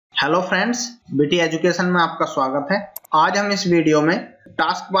Hello friends, BT education में आपका स्वागत है। आज हम इस वीडियो में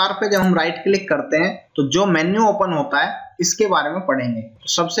टास्क बार पे जब हम राइट क्लिक करते हैं तो जो मेन्यू ओपन होता है इसके बारे में पढ़ेंगे। तो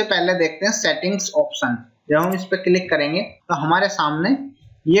सबसे पहले देखते हैं सेटिंग्स ऑप्शन। जब हम इस पे क्लिक करेंगे तो हमारे सामने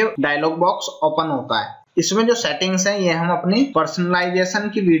ये डायलॉग बॉक्स ओपन होता है। इसमें जो सेटिंग्स हैं ये हम अपनी पर्सनलाइजेशन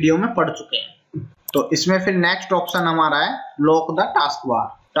की वीडियो में पढ़ चुके हैं। तो इसमें फिर नेक्स्ट ऑप्शन हमारा है lock the task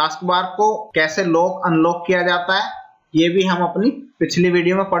bar. Task bar को कैसे लॉक अनलॉक किया जाता है ये भी हम अपनी पिछली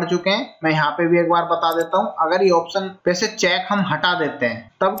वीडियो में पढ़ चुके हैं। मैं यहाँ पे भी एक बार बता देता हूँ। अगर ये ऑप्शन पे से चेक हम हटा देते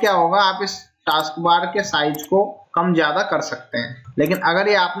हैं तब क्या होगा, आप इस टास्क बार के साइज को कम ज्यादा कर सकते हैं। लेकिन अगर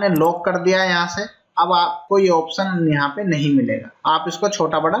ये आपने लॉक कर दिया है यहाँ से, अब आपको ये ऑप्शन यहाँ पे नहीं मिलेगा। आप इसको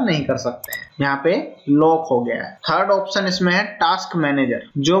छोटा बड़ा नहीं कर सकते हैं, यहाँ पे लॉक हो गया है। थर्ड ऑप्शन इसमें है टास्क मैनेजर,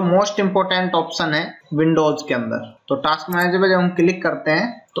 जो मोस्ट इंपोर्टेंट ऑप्शन है विंडोज के अंदर। तो टास्क मैनेजर पे जब हम क्लिक करते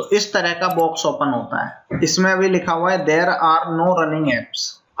हैं तो इस तरह का बॉक्स ओपन होता है। इसमें अभी लिखा हुआ है there are no running apps.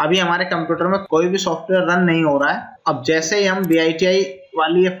 अभी हमारे कंप्यूटर में कोई भी सॉफ्टवेयर रन नहीं हो रहा है। अब जैसे ही हम BITI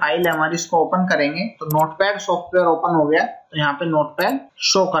वाली ये फाइल है हमारी, इसको ओपन करेंगे तो नोटपैड सॉफ्टवेयर ओपन हो गया। तो यहाँ पे नोटपैड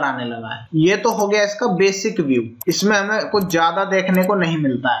शो कराने लगा है। ये तो हो गया इसका बेसिक व्यू। इसमें हमें कुछ ज्यादा देखने को नहीं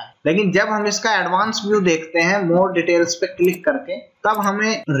मिलता है। लेकिन जब हम इसका एडवांस व्यू देखते हैं मोर डिटेल्स पे क्लिक करके, तब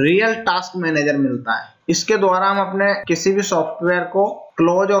हमें रियल टास्क मैनेजर मिलता है। इसके द्वारा हम अपने किसी भी सॉफ्टवेयर को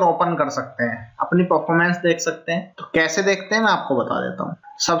क्लोज और ओपन कर सकते हैं, अपनी परफॉर्मेंस देख सकते हैं। तो कैसे देखते हैं मैं आपको बता देता हूँ।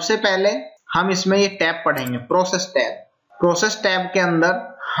 सबसे पहले हम इसमें ये टैब पढ़ेंगे, प्रोसेस टैब। प्रोसेस टैब के अंदर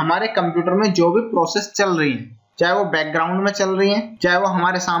हमारे कंप्यूटर में जो भी प्रोसेस चल रही है, चाहे वो बैकग्राउंड में चल रही है, चाहे वो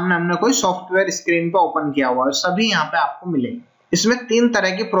हमारे सामने हमने कोई सॉफ्टवेयर स्क्रीन पे ओपन किया हुआ है, सभी यहाँ पे आपको मिलेंगे। इसमें 3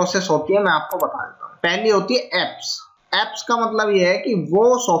 तरह की प्रोसेस होती है, मैं आपको बता देता हूँ। पहली होती है एप्स। एप्स का मतलब ये है कि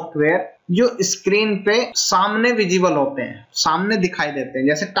वो सॉफ्टवेयर जो स्क्रीन पे सामने विजिबल होते हैं, सामने दिखाई देते हैं।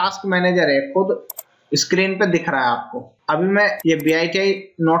 जैसे टास्क मैनेजर है, खुद स्क्रीन पे दिख रहा है आपको। अभी मैं ये BITI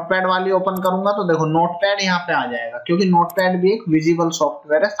नोटपैड वाली ओपन करूंगा तो देखो नोटपैड यहाँ पे आ जाएगा, क्योंकि नोटपैड भी एक विजिबल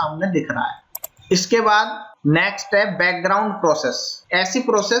सॉफ्टवेयर है, सामने दिख रहा है। इसके बाद नेक्स्ट है बैकग्राउंड प्रोसेस। ऐसी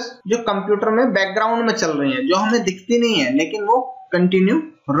प्रोसेस जो कंप्यूटर में बैकग्राउंड में चल रही है, जो हमें दिखती नहीं है लेकिन वो कंटिन्यू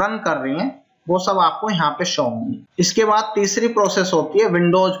रन कर रही है, वो सब आपको यहाँ पे शो होंगी। इसके बाद तीसरी प्रोसेस होती है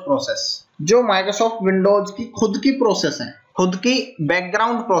विंडोज प्रोसेस, जो माइक्रोसॉफ्ट विंडोज की खुद की प्रोसेस है, खुद की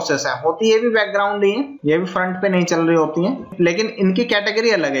बैकग्राउंड प्रोसेस है। होती ये भी बैकग्राउंड ही है, ये भी फ्रंट पे नहीं चल रही होती है, लेकिन इनकी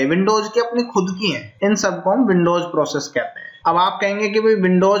कैटेगरी अलग है। विंडोज की अपनी खुद की है, इन सबको हम विंडोज प्रोसेस कहते हैं। अब आप कहेंगे कि भाई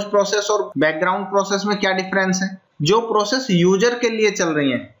विंडोज प्रोसेस और बैकग्राउंड प्रोसेस में क्या डिफरेंस है। जो प्रोसेस यूजर के लिए चल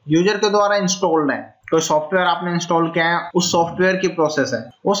रही है, यूजर के द्वारा इंस्टॉल्ड है, कोई सॉफ्टवेयर आपने इंस्टॉल किया है, उस सॉफ्टवेयर की प्रोसेस है,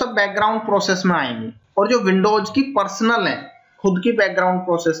 वो सब बैकग्राउंड प्रोसेस में आएंगी। और जो विंडोज की पर्सनल है, खुद की बैकग्राउंड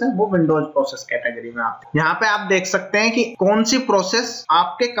प्रोसेस है, वो विंडोज प्रोसेस कैटेगरी में आती है। यहाँ पे आप देख सकते हैं कि कौन सी प्रोसेस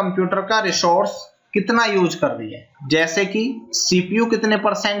आपके कंप्यूटर का रिसोर्स कितना यूज कर रही है। जैसे कि CPU कितने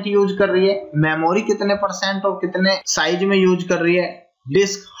 % यूज कर रही है, मेमोरी कितने % और कितने साइज में यूज कर रही है,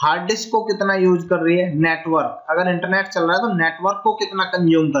 डिस्क, हार्ड डिस्क को कितना यूज कर रही है, नेटवर्क, अगर इंटरनेट चल रहा है तो नेटवर्क को कितना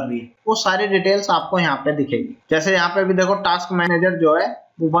कंज्यूम कर रही है, वो सारी डिटेल्स आपको यहाँ पे दिखेगी। जैसे यहाँ पे भी देखो टास्क मैनेजर जो है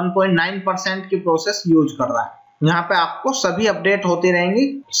वो 1.9% की प्रोसेस यूज कर रहा है। यहाँ पे आपको सभी अपडेट होती रहेंगी,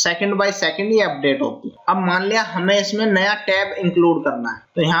 सेकंड बाय सेकंड ये अपडेट होती है। अब मान लिया हमें इसमें नया टैब इंक्लूड करना है,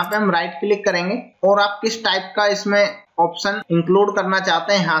 तो यहाँ पे हम राइट क्लिक करेंगे और आप किस टाइप का इसमें ऑप्शन इंक्लूड करना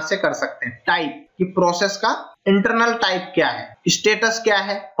चाहते हैं यहाँ से कर सकते हैं। टाइप की प्रोसेस का इंटरनल टाइप क्या है, स्टेटस क्या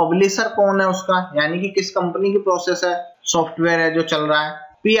है, पब्लिशर कौन है उसका, यानी कि किस कंपनी की प्रोसेस है, सॉफ्टवेयर है जो चल रहा है।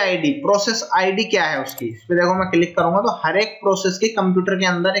 PID, प्रोसेस ID क्या है उसकी। इस पे देखो मैं क्लिक करूंगा तो हर एक प्रोसेस की कंप्यूटर के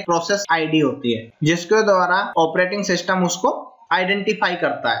अंदर एक प्रोसेस ID होती है, जिसके द्वारा ऑपरेटिंग सिस्टम उसको आइडेंटिफाई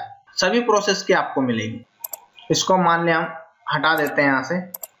करता है। सभी प्रोसेस की आपको मिलेगी। इसको मान लिया हम हटा देते हैं यहाँ से।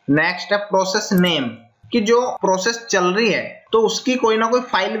 नेक्स्ट है प्रोसेस नेम, कि जो प्रोसेस चल रही है तो उसकी कोई ना कोई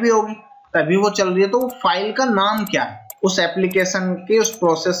फाइल भी होगी, तभी वो चल रही है। तो वो फाइल का नाम क्या है, उस एप्लीकेशन की, उस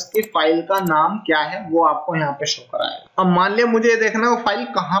प्रोसेस की फाइल का नाम क्या है, वो आपको यहाँ पे शो कराएगा। अब मान लिया मुझे देखना है वो फाइल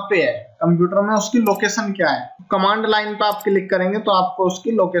कहाँ पे है कंप्यूटर में, उसकी लोकेशन क्या है। कमांड लाइन पे आप क्लिक करेंगे तो आपको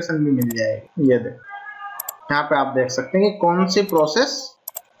उसकी लोकेशन भी मिल जाएगी। ये देखो यहाँ पे आप देख सकते हैं कि कौन सी प्रोसेस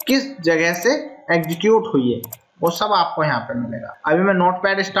किस जगह से एग्जीक्यूट हुई है, वो सब आपको यहाँ पे मिलेगा। अभी मैं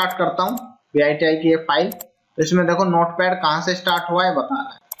नोटपैड स्टार्ट करता हूँ, BITI की ये फाइल। तो इसमें देखो नोटपैड कहाँ से स्टार्ट हुआ है बता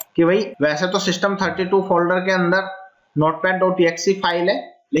रहा है कि भाई वैसे तो सिस्टम 32 फोल्डर के अंदर notepad.txt फाइल है,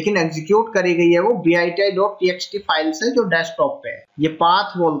 लेकिन एग्जीक्यूट करी गई है वो BITI.txt फाइल से, जो डेस्कटॉप पे है। ये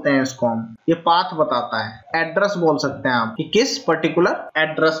पाथ बोलते हैं इसको हम, ये पाथ बताता है। एड्रेस बोल सकते हैं आप कि किस पर्टिकुलर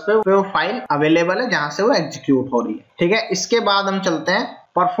एड्रेस पे वो फाइल अवेलेबल है जहां से वो एग्जीक्यूट हो रही है। ठीक है, इसके बाद हम चलते हैं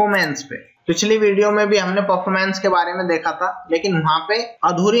परफॉर्मेंस पे। पिछली वीडियो में भी हमने परफॉर्मेंस के बारे में देखा था, लेकिन वहां पे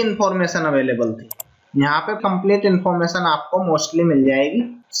अधूरी इंफॉर्मेशन अवेलेबल थी। यहाँ पे कंप्लीट इन्फॉर्मेशन आपको मोस्टली मिल जाएगी।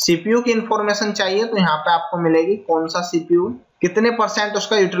 सीपीयू की इन्फॉर्मेशन चाहिए तो यहाँ पे आपको मिलेगी कौन सा सीपीयू, कितने %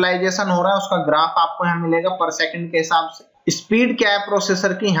 उसका यूटिलाइजेशन हो रहा है, उसका ग्राफ आपको यहाँ मिलेगा पर सेकंड के हिसाब से। स्पीड क्या है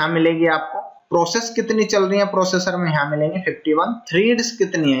प्रोसेसर की, यहाँ मिलेगी आपको। प्रोसेस कितनी चल रही है प्रोसेसर में, यहाँ मिलेंगे 51। थ्रेड्स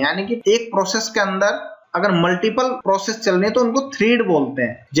कितनी है, यानी कि एक प्रोसेस के अंदर अगर मल्टीपल प्रोसेस चल रही है तो उनको थ्रेड बोलते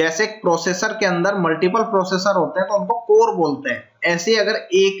हैं। जैसे एक प्रोसेसर के अंदर मल्टीपल प्रोसेसर होते हैं तो उनको कोर बोलते हैं। ऐसे अगर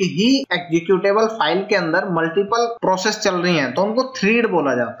एक ही एग्जीक्यूटेबल फाइल के अंदर मल्टीपल प्रोसेस चल रही हैं तो उनको थ्रेड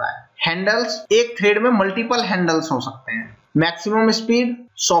बोला जाता है। हैंडल्स, एक थ्रेड में मल्टीपल हैंडल्स हो सकते हैं। मैक्सिमम स्पीड,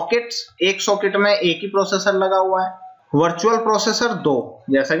 सॉकेट्स, एक सॉकेट में एक ही प्रोसेसर लगा हुआ है। वर्चुअल प्रोसेसर 2,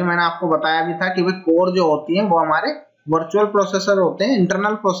 जैसा कि मैंने आपको बताया भी था कि भाई कोर जो होती है वो हमारे वर्चुअल प्रोसेसर होते हैं,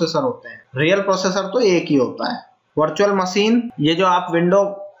 इंटरनल प्रोसेसर होते हैं। रियल प्रोसेसर तो एक ही होता है। वर्चुअल मशीन, ये जो आप विंडो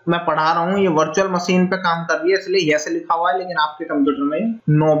में पढ़ा रहा हूँ ये वर्चुअल मशीन पे काम कर रही है इसलिए यस लिखा हुआ है, लेकिन आपके कंप्यूटर में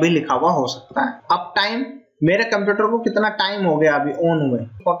नो भी लिखा हुआ हो सकता है। अप टाइम, मेरे कंप्यूटर को कितना टाइम हो गया अभी ऑन हुए,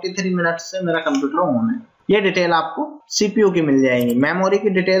 43 मिनट से मेरा कंप्यूटर ऑन है। ये डिटेल आपको सीपीयू की मिल जाएगी। मेमोरी की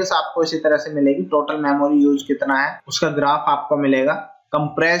डिटेल्स आपको इसी तरह से मिलेगी। टोटल मेमोरी यूज कितना है उसका ग्राफ आपको मिलेगा।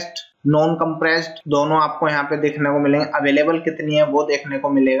 कंप्रेस्ड, नॉन कंप्रेस्ड दोनों आपको यहाँ पे देखने को मिलेंगे। अवेलेबल कितनी है वो देखने को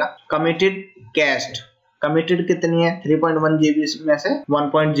मिलेगा। कमिटेड, कैश्ड, कमिटेड कितनी है 3.1 GB में से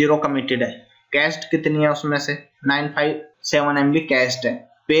 1.0 कमिटेड है। कैश्ड कितनी है उसमें से 957 MB कैश्ड है।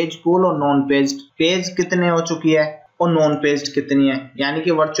 पेज पूल और नॉन पेज्ड, पेज कितने हो चुकी है और नॉन पेज्ड कितनी है, यानी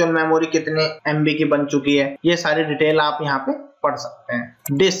कि वर्चुअल मेमोरी कितने MB की बन चुकी है। ये सारी डिटेल आप यहाँ पे पढ़ सकते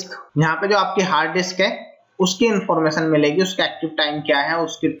हैं। डिस्क, यहाँ पे जो आपकी हार्ड डिस्क है उसकी इंफॉर्मेशन मिलेगी। उसका एक्टिव टाइम क्या है,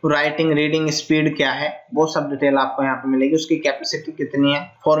 उसकी राइटिंग रीडिंग स्पीड क्या है, वो सब डिटेल आपको यहाँ पे मिलेगी। उसकी कैपेसिटी कितनी है,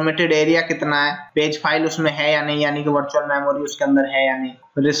 फॉर्मेटेड एरिया कितना है, पेज फाइल उसमें है या नहीं, यानी कि वर्चुअल मेमोरी उसके अंदर है या नहीं,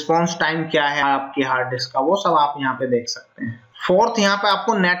 रिस्पॉन्स टाइम क्या है आपकी हार्ड डिस्क का, वो सब आप यहाँ पे देख सकते हैं। फोर्थ, यहाँ पे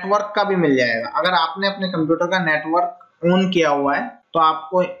आपको नेटवर्क का भी मिल जाएगा। अगर आपने अपने कंप्यूटर का नेटवर्क ऑन किया हुआ है तो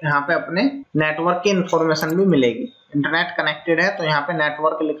आपको यहाँ पे अपने नेटवर्क की इंफॉर्मेशन भी मिलेगी। इंटरनेट कनेक्टेड है तो यहाँ पे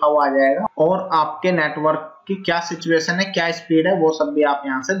नेटवर्क लिखा हुआ आ जाएगा और आपके नेटवर्क की क्या सिचुएशन है, क्या स्पीड है, वो सब भी आप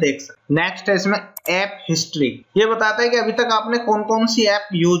यहाँ से देख सकते हैं। नेक्स्ट है इसमें ऐप हिस्ट्री। ये बताता है कि अभी तक आपने कौन कौन सी ऐप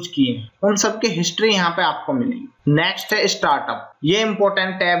यूज की है, उन सब की हिस्ट्री यहाँ पे आपको मिलेगी। नेक्स्ट है स्टार्टअप। ये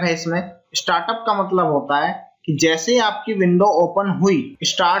इंपॉर्टेंट टैब है। इसमें स्टार्टअप का मतलब होता है कि जैसे आपकी विंडो ओपन हुई,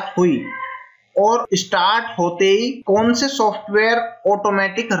 स्टार्ट हुई, और स्टार्ट होते ही कौन से सॉफ्टवेयर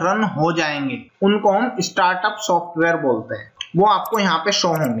ऑटोमेटिक रन हो जाएंगे उनको हम स्टार्टअप सॉफ्टवेयर बोलते हैं। वो आपको यहाँ पे शो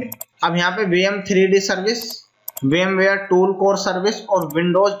होंगे। अब यहाँ पे VM 3D service, VMware tool core service और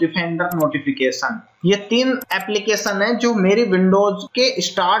विंडोज डिफेंडर नोटिफिकेशन, ये 3 एप्लीकेशन है जो मेरी विंडोज के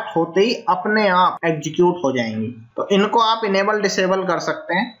स्टार्ट होते ही अपने आप एग्जीक्यूट हो जाएंगी। तो इनको आप इनेबल डिसेबल कर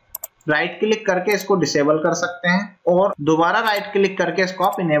सकते हैं। राइट क्लिक करके इसको डिसेबल कर सकते हैं और दोबारा राइट क्लिक करके इसको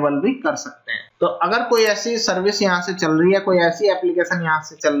आप इनेबल भी कर सकते हैं। तो अगर कोई ऐसी सर्विस यहाँ से चल रही है, कोई ऐसी एप्लीकेशन यहाँ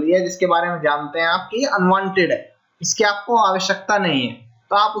से चल रही है जिसके बारे में जानते हैं आप कि अनवांटेड है, इसकी आपको आवश्यकता नहीं है,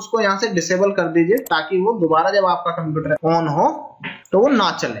 तो आप उसको यहाँ से डिसेबल कर दीजिए ताकि वो दोबारा जब आपका कंप्यूटर ऑन हो तो वो ना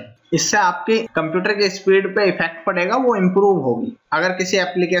चले। इससे आपके कंप्यूटर के स्पीड पे इफेक्ट पड़ेगा, वो इम्प्रूव होगी। अगर किसी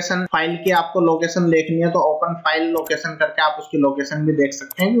एप्लीकेशन फाइल की आपको लोकेशन देखनी है तो ओपन फाइल लोकेशन करके आप उसकी लोकेशन भी देख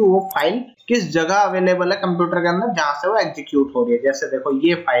सकते हैं कि वो फाइल किस जगह अवेलेबल है कंप्यूटर के अंदर जहां से वो एग्जीक्यूट हो रही है। जैसे देखो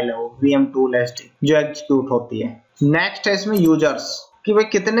ये फाइल है वो VM tool.st जो एग्जीक्यूट होती है। नेक्स्ट है इसमें यूजर्स, कि भाई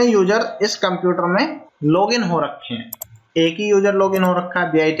कितने यूजर इस कंप्यूटर में लॉग इन हो रखे हैं। एक ही यूजर लॉगिन हो रखा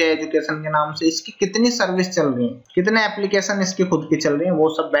है BITI एजुकेशन के नाम से, इसकी कितनी सर्विस चल रही है, कितने एप्लीकेशन इसकी खुद की चल रही है, वो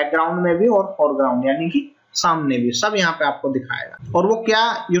सब बैकग्राउंड में भी और फोरग्राउंड यानी कि सामने भी, सब यहाँ पे आपको दिखाएगा। और वो क्या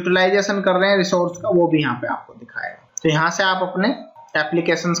यूटिलाइजेशन कर रहे हैं रिसोर्स का, वो भी यहाँ पे आपको दिखाएगा। तो यहाँ से आप अपने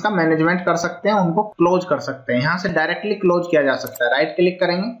एप्लीकेशंस का मैनेजमेंट कर सकते हैं, उनको क्लोज कर सकते हैं। यहाँ से डायरेक्टली क्लोज किया जा सकता है। राइट क्लिक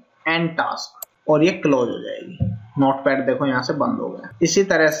करेंगे एंड टास्क और ये क्लोज हो जाएगी। नोटपैड देखो यहाँ से बंद हो गया। इसी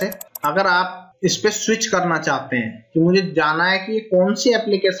तरह से अगर आप इस पे स्विच करना चाहते हैं कि मुझे जाना है कि कौन सी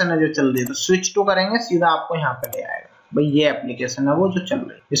एप्लीकेशन है जो चल रही है, तो स्विच टू करेंगे, सीधा आपको यहाँ पे ले आएगा, भाई ये एप्लीकेशन है वो जो चल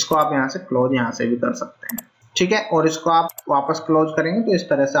रही है। इसको आप यहाँ से क्लोज यहाँ से भी कर सकते हैं, ठीक है। और इसको आप वापस क्लोज करेंगे तो इस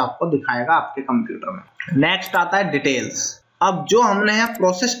तरह से आपको दिखाएगा आपके कंप्यूटर में। नेक्स्ट आता है डिटेल्स। अब जो हमने यहाँ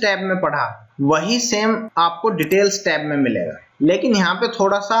प्रोसेस टैब में पढ़ा वही सेम आपको डिटेल्स टैब में मिलेगा, लेकिन यहाँ पे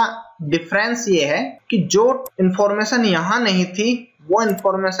थोड़ा सा डिफरेंस ये है कि जो इंफॉर्मेशन यहाँ नहीं थी वो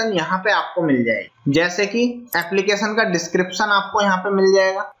इंफॉर्मेशन यहाँ पे आपको मिल जाएगी। जैसे कि एप्लीकेशन का डिस्क्रिप्शन आपको यहाँ पे मिल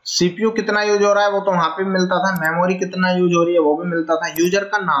जाएगा, CPU कितना यूज हो रहा है वो तो वहां पे मिलता था, मेमोरी कितना यूज हो रही है वो भी मिलता था, यूजर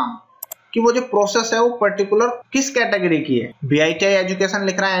का नाम कि वो जो प्रोसेस है वो पर्टिकुलर किस कैटेगरी की है। BITI एजुकेशन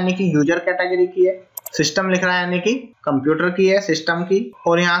लिख रहा है यानी कि यूजर कैटेगरी की है, सिस्टम लिख रहा है यानी कि कंप्यूटर की है, सिस्टम की।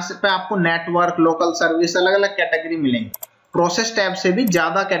 और यहाँ से पे आपको नेटवर्क, लोकल सर्विस, अलग अलग कैटेगरी मिलेंगे। प्रोसेस टैब से भी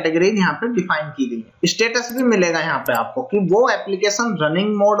ज्यादा कैटेगरीज यहाँ पे डिफाइन की गई है। स्टेटस भी मिलेगा यहाँ पे आपको कि वो एप्लीकेशन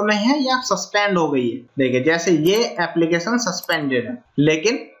रनिंग मोड में है या सस्पेंड हो गई है। देखिए जैसे ये एप्लीकेशन सस्पेंडेड है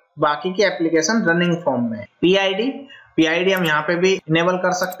लेकिन बाकी की एप्लीकेशन रनिंग फॉर्म में है। पीआईडी हम यहाँ पे भी इनेबल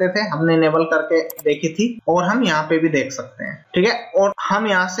कर सकते थे, हमने इनेबल करके देखी थी और हम यहाँ पे भी देख सकते हैं। ठीक है, और हम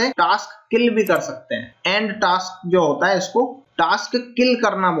यहाँ से टास्क किल भी कर सकते हैं। एंड टास्क जो होता है इसको टास्क किल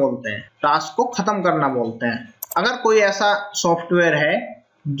करना बोलते हैं, टास्क को खत्म करना बोलते हैं। अगर कोई ऐसा सॉफ्टवेयर है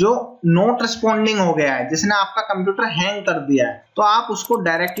जो नॉट रिस्पॉन्डिंग हो गया है, जिसने आपका कंप्यूटर हैंग कर दिया है, तो आप उसको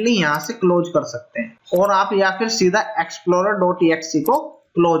डायरेक्टली यहाँ से क्लोज कर सकते हैं और आप या फिर सीधा explorer.exe को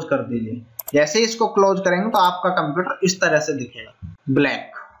क्लोज कर दीजिए। जैसे ही इसको क्लोज करेंगे तो आपका कंप्यूटर इस तरह से दिखेगा,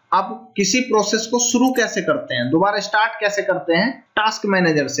 ब्लैक। अब किसी प्रोसेस को शुरू कैसे करते हैं, दोबारा स्टार्ट कैसे करते हैं, टास्क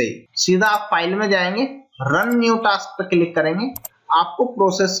मैनेजर से ही। सीधा आप फाइल में जाएंगे, रन न्यू टास्क पे क्लिक करेंगे। आपको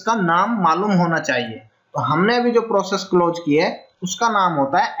प्रोसेस का नाम मालूम होना चाहिए। तो हमने अभी जो प्रोसेस क्लोज की है उसका नाम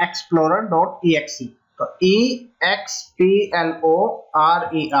होता है explorer.exe। तो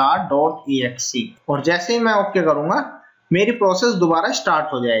explorer.exe और जैसे ही मैं ओके करूंगा मेरी प्रोसेस दोबारा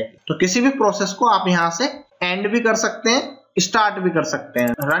स्टार्ट हो जाएगी। तो किसी भी प्रोसेस को आप यहाँ से एंड भी कर सकते हैं, स्टार्ट भी कर सकते हैं।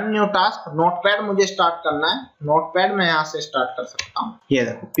 रन न्यू टास्क, नोटपैड मुझे स्टार्ट करना है, नोटपैड में यहाँ से स्टार्ट कर सकता हूँ। ये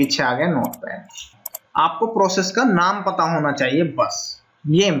देखो पीछे आ गया नोटपैड। आपको प्रोसेस का नाम पता होना चाहिए, बस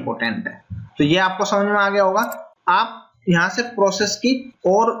ये इंपॉर्टेंट है। तो ये आपको समझ में आ गया होगा। आप यहाँ से प्रोसेस की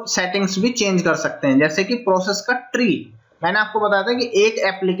और सेटिंग्स भी चेंज कर सकते हैं, जैसे कि प्रोसेस का ट्री। मैंने आपको बताया था कि एक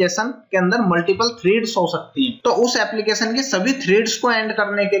एप्लीकेशन के अंदर मल्टीपल थ्रेड्स हो सकती हैं, तो उस एप्लीकेशन के सभी थ्रेड्स को एंड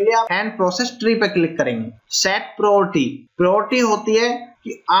करने के लिए आप एंड प्रोसेस ट्री पे क्लिक करेंगे। सेट प्रायोरिटी होती है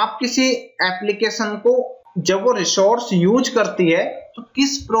कि आप किसी एप्लीकेशन को जब वो रिसोर्स यूज करती है तो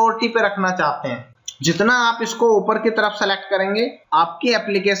किस प्रायोरिटी पे रखना चाहते हैं। जितना आप इसको ऊपर की तरफ सेलेक्ट करेंगे आपकी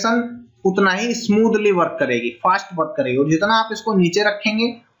एप्लीकेशन उतना ही स्मूथली वर्क करेगी, फास्ट वर्क करेगी, और जितना आप इसको नीचे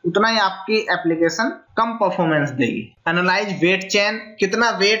रखेंगे उतना ही आपकी एप्लीकेशन कम परफॉर्मेंस देगी। एनालाइज वेट चेन, कितना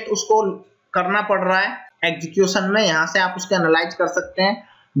वेट उसको करना पड़ रहा है एग्जीक्यूशन में, यहाँ से आप उसके एनालाइज कर सकते हैं।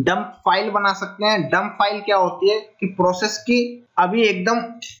 डंप फाइल बना सकते हैं। डंप फाइल क्या होती है कि प्रोसेस की अभी एकदम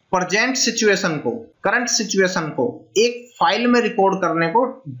प्रेजेंट सिचुएशन को, करंट सिचुएशन को एक फाइल में रिकॉर्ड करने को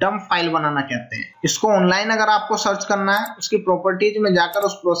डंप फाइल बनाना कहते हैं। इसको ऑनलाइन अगर आपको सर्च करना है, उसकी प्रॉपर्टीज में जाकर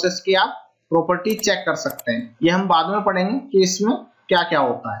उस प्रोसेस की आप प्रॉपर्टीज चेक कर सकते हैं। ये हम बाद में पढ़ेंगे कि इसमें क्या क्या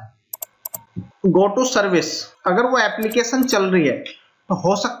होता है। गो टू सर्विस, अगर वो एप्लीकेशन चल रही है तो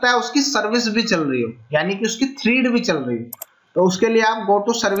हो सकता है उसकी सर्विस भी चल रही हो, यानी कि उसकी थ्रेड भी चल रही हो। तो उसके लिए आप गो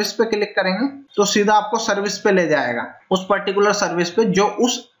टू सर्विस पे क्लिक करेंगे तो सीधा आपको सर्विस पे ले जाएगा, उस पर्टिकुलर सर्विस पे जो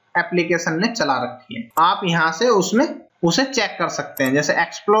उस एप्लीकेशन ने चला रखी है। आप यहाँ से उसमें उसे चेक कर सकते हैं। जैसे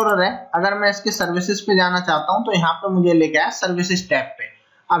एक्सप्लोरर है, अगर मैं इसकी सर्विसेज पे जाना चाहता हूँ तो यहाँ पे मुझे लेके आया सर्विसेज टैब पे।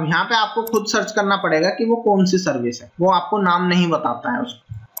 अब यहाँ पे आपको खुद सर्च करना पड़ेगा कि वो कौन सी सर्विस है, वो आपको नाम नहीं बताता है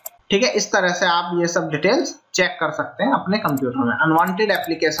उसको। ठीक है, इस तरह से आप ये सब डिटेल्स चेक कर सकते हैं अपने कंप्यूटर में। अनवांटेड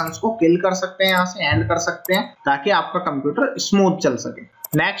एप्लीकेशंस को किल कर सकते हैं, यहाँ से एंड कर सकते हैं ताकि आपका कंप्यूटर स्मूथ चल सके।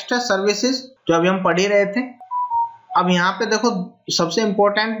 नेक्स्ट है सर्विसेज, जो अभी हम पढ़ ही रहे थे। अब यहाँ पे देखो सबसे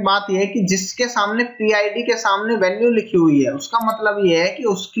इंपॉर्टेंट बात यह है कि जिसके सामने पीआईडी के सामने वैल्यू लिखी हुई है उसका मतलब ये है कि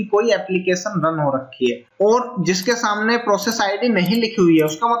उसकी कोई एप्लीकेशन रन हो रखी है, और जिसके सामने प्रोसेस आईडी नहीं लिखी हुई है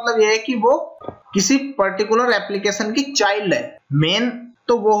उसका मतलब ये है कि वो किसी पर्टिकुलर एप्लीकेशन की चाइल्ड है। मेन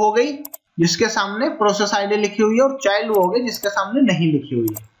तो वो हो गई जिसके सामने प्रोसेस आईडी लिखी हुई है, और चाइल्ड वो हो गई जिसके सामने नहीं लिखी हुई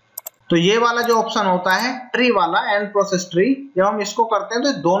है। तो ये वाला जो ऑप्शन होता है ट्री वाला, एंड प्रोसेस ट्री, जब हम इसको करते हैं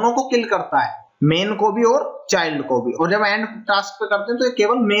तो दोनों को किल करता है, मेन को भी और चाइल्ड को भी। और जब एंड टास्क पे करते हैं तो ये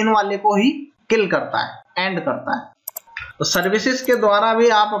केवल मेन वाले को ही किल करता है, एंड करता है। तो सर्विसेज के द्वारा भी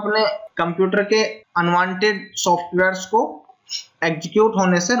आप अपने कंप्यूटर के अनवांटेड सॉफ्टवेयर्स को एग्जीक्यूट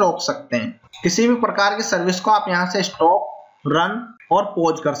होने से रोक सकते हैं। किसी भी प्रकार की सर्विस को आप यहाँ से स्टॉप, रन और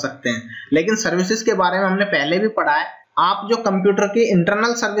पॉज कर सकते हैं। लेकिन सर्विसेज के बारे में हमने पहले भी पढ़ा है। आप जो कंप्यूटर की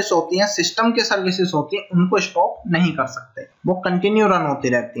इंटरनल सर्विस होती हैं, सिस्टम की सर्विसेज होती हैं, उनको स्टॉप नहीं कर सकते, वो कंटिन्यू रन होती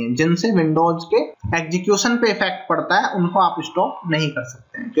रहती हैं। जिनसे विंडोज के एग्जीक्यूशन पे इफेक्ट पड़ता है उनको आप स्टॉप नहीं कर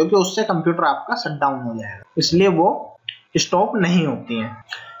सकते हैं, क्योंकि उससे कंप्यूटर आपका शट डाउन हो जाएगा, इसलिए वो स्टॉप नहीं होती हैं।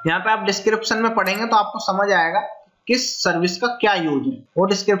 यहाँ पे आप डिस्क्रिप्शन में पढ़ेंगे तो आपको समझ आएगा किस सर्विस का क्या यूज है, वो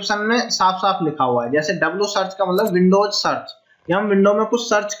डिस्क्रिप्शन में साफ साफ लिखा हुआ है। जैसे W सर्च का मतलब विंडोज सर्च, जब हम विंडो में कुछ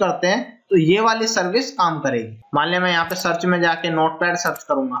सर्च करते हैं तो ये वाली सर्विस काम करेगी। मान लिया मैं यहाँ पे सर्च में जाके नोटपैड सर्च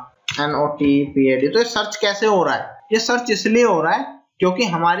करूंगा, NOTPAD, तो ये सर्च कैसे हो रहा है? ये सर्च इसलिए हो रहा है क्योंकि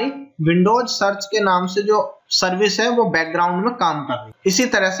हमारी विंडोज सर्च के नाम से जो सर्विस है वो बैकग्राउंड में काम कर रही है। इसी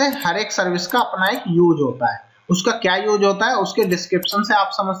तरह से हर एक सर्विस का अपना एक यूज होता है। उसका क्या यूज होता है उसके डिस्क्रिप्शन से आप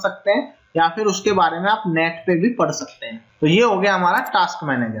समझ सकते हैं, या फिर उसके बारे में आप नेट पे भी पढ़ सकते हैं। तो ये हो गया हमारा टास्क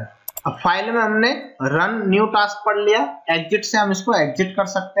मैनेजर। अब फाइल में हमने रन न्यू टास्क पढ़ लिया, एग्जिट से हम इसको एग्जिट कर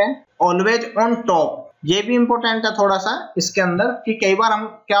सकते हैं। ऑलवेज ऑन टॉप, ये भी इंपॉर्टेंट है थोड़ा सा इसके अंदर कि कई बार हम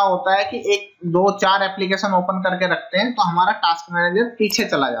क्या होता है कि 1 2 4 एप्लीकेशन ओपन करके रखते हैं तो हमारा टास्क मैनेजर पीछे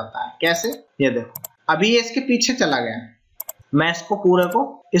चला जाता है। कैसे, ये देखो अभी ये इसके पीछे चला गया। मैं इसको पूरे को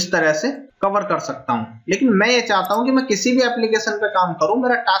इस तरह से कवर कर सकता हूं, लेकिन मैं ये चाहता हूं कि मैं किसी भी एप्लीकेशन पे काम करूं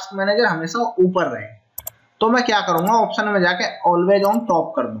मेरा टास्क मैनेजर हमेशा ऊपर रहे। तो मैं क्या करूंगा, ऑप्शन में जाके ऑलवेज ऑन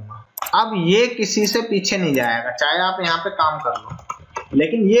टॉप कर दूंगा। अब ये किसी से पीछे नहीं जाएगा, चाहे आप यहाँ पे काम कर लो,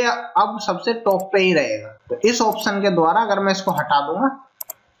 लेकिन ये अब सबसे टॉप पे ही रहेगा। तो इस ऑप्शन के द्वारा अगर मैं इसको हटा दूंगा,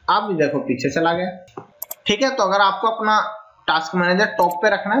 अब देखो पीछे चला गया। ठीक है, तो अगर आपको अपना टास्क मैनेजर टॉप पे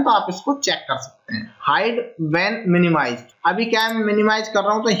रखना है तो आप इसको चेक कर सकते हैं। हाइड व्हेन मिनिमाइज, अभी क्या है मैं मिनिमाइज कर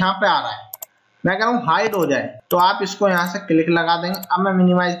रहा हूं तो यहाँ पे आ रहा है, मैं कह रहा हूँ हाइड हो जाए तो आप इसको यहाँ से क्लिक लगा देंगे। अब मैं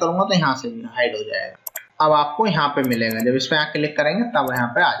मिनिमाइज करूंगा तो यहाँ से भी हाइड हो जाएगा। अब आपको यहाँ पे मिलेगा, जब इस पे यहाँ क्लिक करेंगे तब यहाँ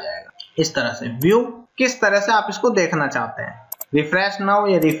पे आ जाएगा। इस तरह से व्यू, किस तरह से आप इसको देखना चाहते हैं। रिफ्रेश नाउ,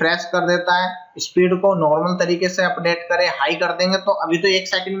 ये रिफ्रेश कर देता है। स्पीड को नॉर्मल तरीके से अपडेट करें, हाई कर देंगे तो अभी तो 1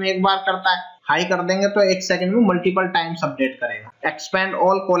 सेकंड में एक बार करता है, हाई कर देंगे तो 1 सेकंड में मल्टीपल टाइम्स अपडेट करेगा। Expand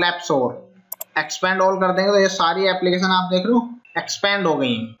all, collapse all, expand all कर देंगे तो ये सारी एप्लीकेशन आप देख रहे हो एक्सपेंड हो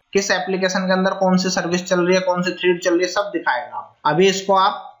गई हैं। किस एप्लीकेशन के अंदर कौन सी सर्विस चल रही है, कौन सी थ्रेड चल रही है, सब दिखाएगा। अभी इसको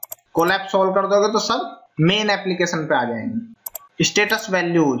आप कोलैप्स ऑल कर दोगे तो सब मेन एप्लीकेशन पे आ जाएंगे। Status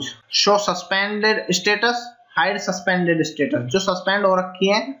values, show suspended status, hide suspended status, जो सस्पेंड हो रखी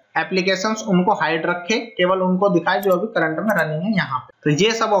है एप्लीकेशंस उनको हाइड रखे, केवल उनको दिखाए जो अभी करंट में रनिंग है यहाँ पे। तो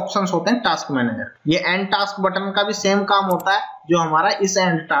ये सब ऑप्शंस होते हैं टास्क मैनेजर। ये एंड टास्क बटन का भी सेम काम होता है जो हमारा इस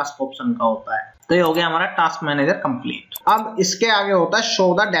एंड टास्क ऑप्शन का होता है। तो ये हो गया हमारा टास्क मैनेजर कंप्लीट। अब इसके आगे होता है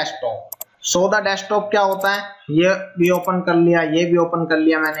show the desktop. Show the desktop क्या होता है, ये भी ओपन कर लिया, ये भी ओपन कर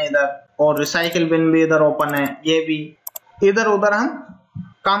लिया मैंने इधर, और रिसाइकिल बिन भी इधर ओपन है, ये भी इधर उधर हम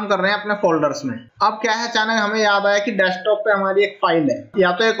काम कर रहे हैं अपने फोल्डर्स में। अब क्या है, अचानक हमें याद आया कि डेस्कटॉप पे हमारी एक फाइल है।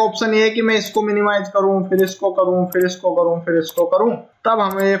 या तो एक ऑप्शन ये है कि मैं इसको मिनिमाइज करूं, फिर इसको करूं, फिर इसको करूं, फिर इसको करूं, तब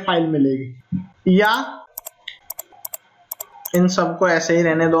हमें ये फाइल मिलेगी, या इन सबको ऐसे ही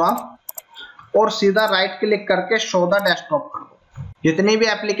रहने दो आप और सीधा राइट क्लिक करके शो द डेस्कटॉप कर दो। जितनी भी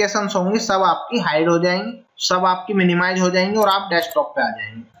एप्लीकेशंस होंगी सब आपकी हाइड हो जाएंगी, सब आपकी मिनिमाइज हो जाएंगी और आप डेस्कटॉप पे आ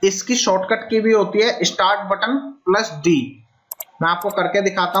जाएंगे। इसकी शॉर्टकट की भी होती है स्टार्ट बटन प्लस डी। मैं आपको करके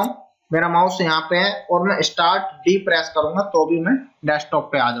दिखाता हूं। मेरा माउस यहाँ पे है और मैं स्टार्ट डी प्रेस करूंगा तो भी मैं डेस्कटॉप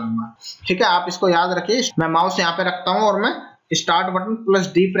पे आ जाऊंगा। ठीक है, आप इसको याद रखिए। मैं माउस यहाँ पे रखता हूँ और मैं start button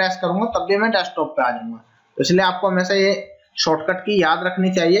plus D press करूंगा तब भी मैं डेस्कटॉप पे आ जाऊंगा। तो इसलिए आपको हमेशा ये शॉर्टकट की याद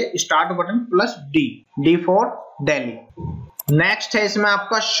रखनी चाहिए, start button plus D, D for Delhi. Next है इसमें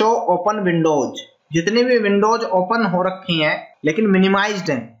आपका शो ओपन विंडोज। जितनी भी विंडोज ओपन हो रखी हैं लेकिन मिनिमाइज्ड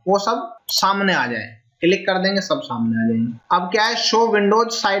हैं वो सब सामने आ जाए, क्लिक कर देंगे सब सामने आ जाएंगे। अब क्या है, show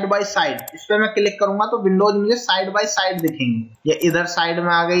Windows side by side. इस पे मैं क्लिक करूंगा तो विंडोज मुझे साइड बाय साइड दिखेंगी। ये इधर साइड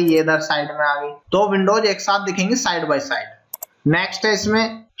में आ गई, ये इधर साइड में आ गई, तो विंडोज एक साथ दिखेंगी साइड बाय साइड। नेक्स्ट है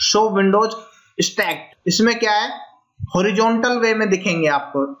इसमें शो विंडोज स्टैक्ड। इसमें क्या है, हॉरिजॉन्टल वे में दिखेंगे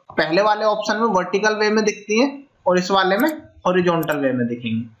आपको। पहले वाले ऑप्शन में वर्टिकल वे में दिखती है और इस वाले में हॉरिजॉन्टल वे में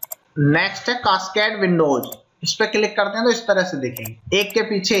दिखेंगी। नेक्स्ट है कास्केड विंडोज। इस पे क्लिक करते हैं तो इस तरह से दिखेंगे, एक के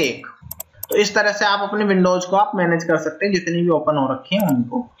पीछे एक। तो इस तरह से आप अपनी विंडोज को आप मैनेज कर सकते हैं जितनी भी ओपन हो रखी है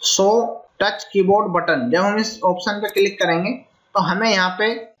उनको। सो टच कीबोर्ड बटन, जब हम इस ऑप्शन पे क्लिक करेंगे तो हमें यहाँ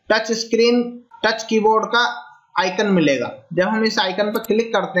पे टच स्क्रीन टच कीबोर्ड का आइकन मिलेगा। जब हम इस आइकन पर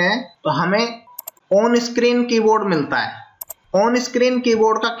क्लिक करते हैं तो हमें ऑन स्क्रीन कीबोर्ड मिलता है। ऑन स्क्रीन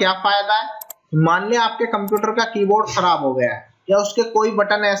कीबोर्ड का क्या फायदा है, मान लिया आपके कंप्यूटर का कीबोर्ड खराब हो गया है या उसके कोई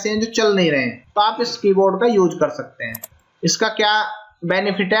बटन ऐसे हैं जो चल नहीं रहे हैं, तो आप इस कीबोर्ड का यूज कर सकते हैं। इसका क्या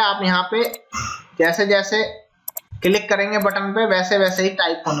बेनिफिट है, आप यहाँ पे जैसे जैसे क्लिक करेंगे बटन पे वैसे वैसे ही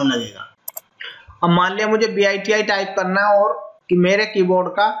टाइप होने लगेगा। अब मान लिया मुझे BITI टाइप करना है और कि मेरे कीबोर्ड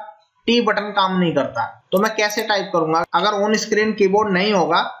का T बटन काम नहीं करता, तो मैं कैसे टाइप करूंगा। अगर ऑन स्क्रीन कीबोर्ड नहीं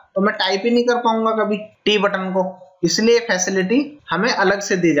होगा तो मैं टाइप ही नहीं कर पाऊंगा कभी T बटन को, इसलिए फैसिलिटी हमें अलग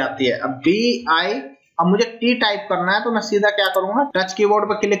से दी जाती है। अब अब मुझे T टाइप करना है तो मैं सीधा क्या करूंगा, टच कीबोर्ड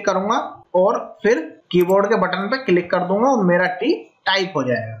पे क्लिक करूंगा और फिर कीबोर्ड के बटन पे क्लिक कर दूंगा और मेरा T टाइप हो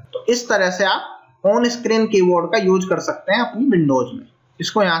जाएगा। तो इस तरह से आप ऑन स्क्रीन कीबोर्ड का यूज कर सकते हैं अपनी विंडोज में।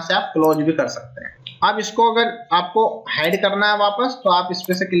 इसको यहाँ से आप क्लोज भी कर सकते हैं। अब इसको अगर आपको हाइड करना है वापस तो आप इस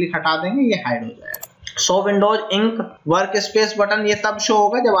पे से क्लिक हटा देंगे, ये हाइड हो जाएगा। Show Windows ink work space button, ये तब शो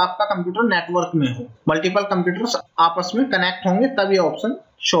होगा जब आपका कंप्यूटर नेटवर्क में हो, मल्टीपल कंप्यूटर्स आपस में कनेक्ट होंगे तब ये ऑप्शन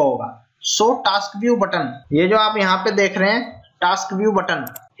शो होगा। शो टास्क व्यू बटन, ये जो आप यहाँ पे देख रहे हैं टास्क व्यू बटन,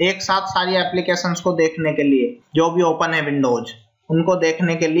 एक साथ सारी एप्लीकेशंस को देखने के लिए जो भी ओपन है विंडोज उनको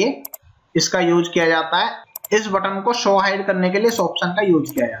देखने के लिए इसका यूज किया जाता है। इस बटन को शो हाइड करने के लिए इस ऑप्शन का यूज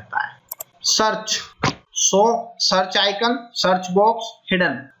किया जाता है। Search, show search icon, search box,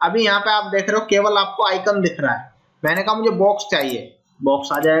 hidden. अभी यहाँ पे आप देख रहे हो केवल आपको आइकन दिख रहा है। मैंने कहा मुझे बॉक्स चाहिए,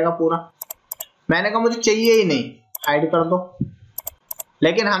 बॉक्स आ जाएगा पूरा। मैंने कहा मुझे चाहिए ही नहीं, हाइड कर दो।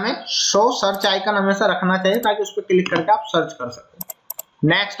 लेकिन हमें शो सर्च आइकन हमेशा रखना चाहिए ताकि उस पर क्लिक करके आप सर्च कर सकें।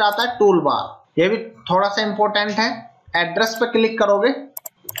 नेक्स्ट आता है टूल बार। ये भी थोड़ा सा इंपॉर्टेंट है। एड्रेस पे क्लिक करोगे,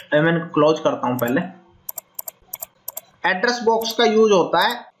 मैं क्लोज करता हूं पहले। एड्रेस बॉक्स का यूज होता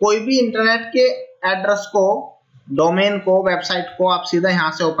है कोई भी इंटरनेट के एड्रेस को, डोमेन को, वेबसाइट को आप सीधा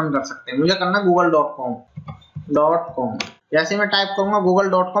यहाँ से ओपन कर सकते हैं। मुझे करना google.com। जैसे मैं टाइप करूंगा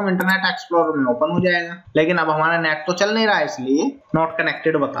google.com, इंटरनेट एक्सप्लोरर में ओपन हो जाएगा। लेकिन अब हमारा नेट तो चल नहीं रहा है, इसलिए नॉट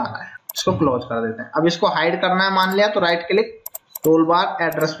कनेक्टेड बता रहा है। इसको क्लोज कर देते हैं। अब इसको हाइड करना है मान लिया, तो right click, tool bar,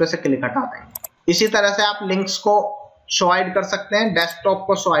 address पे से क्लिक हटा देंगे। इसी तरह से आप लिंक्स को शो हाइड कर सकते हैं, डेस्कटॉप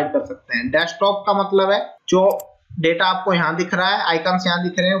को शो हाइड कर सकते हैं। डेस्कटॉप का मतलब है जो डेटा आपको यहाँ दिख रहा है, आइकन्स यहाँ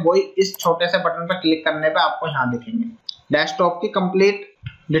दिख रहे हैं, वही इस छोटे से बटन पर क्लिक करने पे आपको यहाँ दिखेंगे। डेस्कटॉप की कंप्लीट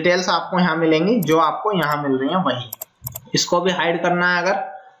डिटेल्स आपको यहाँ मिलेंगी, जो आपको यहाँ मिल रही है वही। इसको भी हाइड करना है अगर,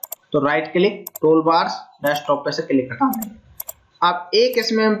 तो right click, tool bars, desktop पे से क्लिक हटा देंगे। अब एक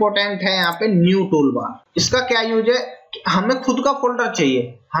इसमें इंपॉर्टेंट है यहाँ पे न्यू टूल बार। इसका क्या यूज है, हमें खुद का फोल्डर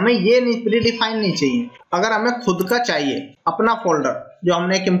चाहिए, हमें ये नहीं प्रीडिफाइन नहीं चाहिए। अगर हमें खुद का चाहिए अपना फोल्डर, जो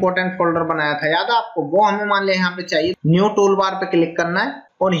हमने एक इंपॉर्टेंट फोल्डर बनाया था, याद है आपको, वो हमें मान लिया यहाँ पे चाहिए। न्यू टूल बार पे क्लिक करना है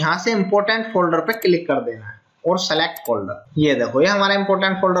और यहाँ से इंपॉर्टेंट फोल्डर पे क्लिक कर देना है और सेलेक्ट फोल्डर। ये देखो, ये हमारा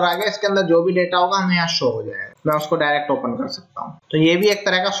इंपॉर्टेंट फोल्डर आ गया। इसके अंदर जो भी डेटा होगा हमें यहाँ शो हो जाएगा। मैं उसको डायरेक्ट ओपन कर सकता हूँ। तो ये भी एक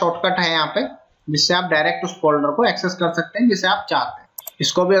तरह का शॉर्टकट है यहाँ पे, जिससे आप डायरेक्ट उस फोल्डर को एक्सेस कर सकते हैं जिसे आप चाहते हैं।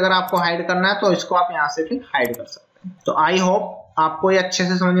 इसको भी अगर आपको हाइड करना है तो इसको आप यहाँ से फिर हाइड कर सकते हैं। तो आई होप आपको ये अच्छे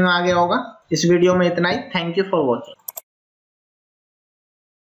से समझ में आ गया होगा। इस वीडियो में इतना ही। Thank you for watching.